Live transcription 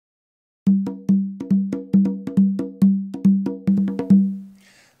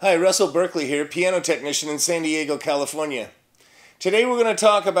Hi, Russell Berkley here, piano technician in San Diego, California. Today we're going to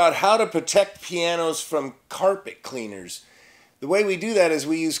talk about how to protect pianos from carpet cleaners. The way we do that is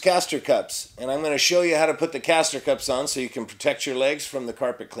we use castor cups, and I'm going to show you how to put the castor cups on so you can protect your legs from the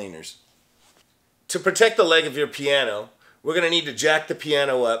carpet cleaners. To protect the leg of your piano, we're going to need to jack the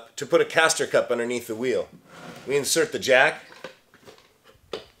piano up to put a castor cup underneath the wheel. We insert the jack,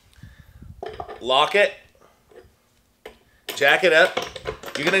 lock it, jack it up.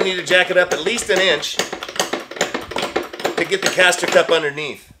 You're going to need to jack it up at least an inch to get the castor cup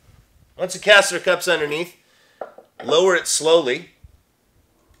underneath. Once the castor cup's underneath, lower it slowly.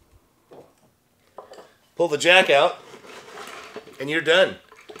 Pull the jack out, and you're done.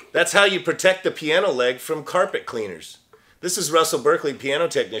 That's how you protect the piano leg from carpet cleaners. This is Russell Berkley, piano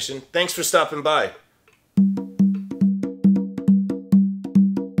technician. Thanks for stopping by.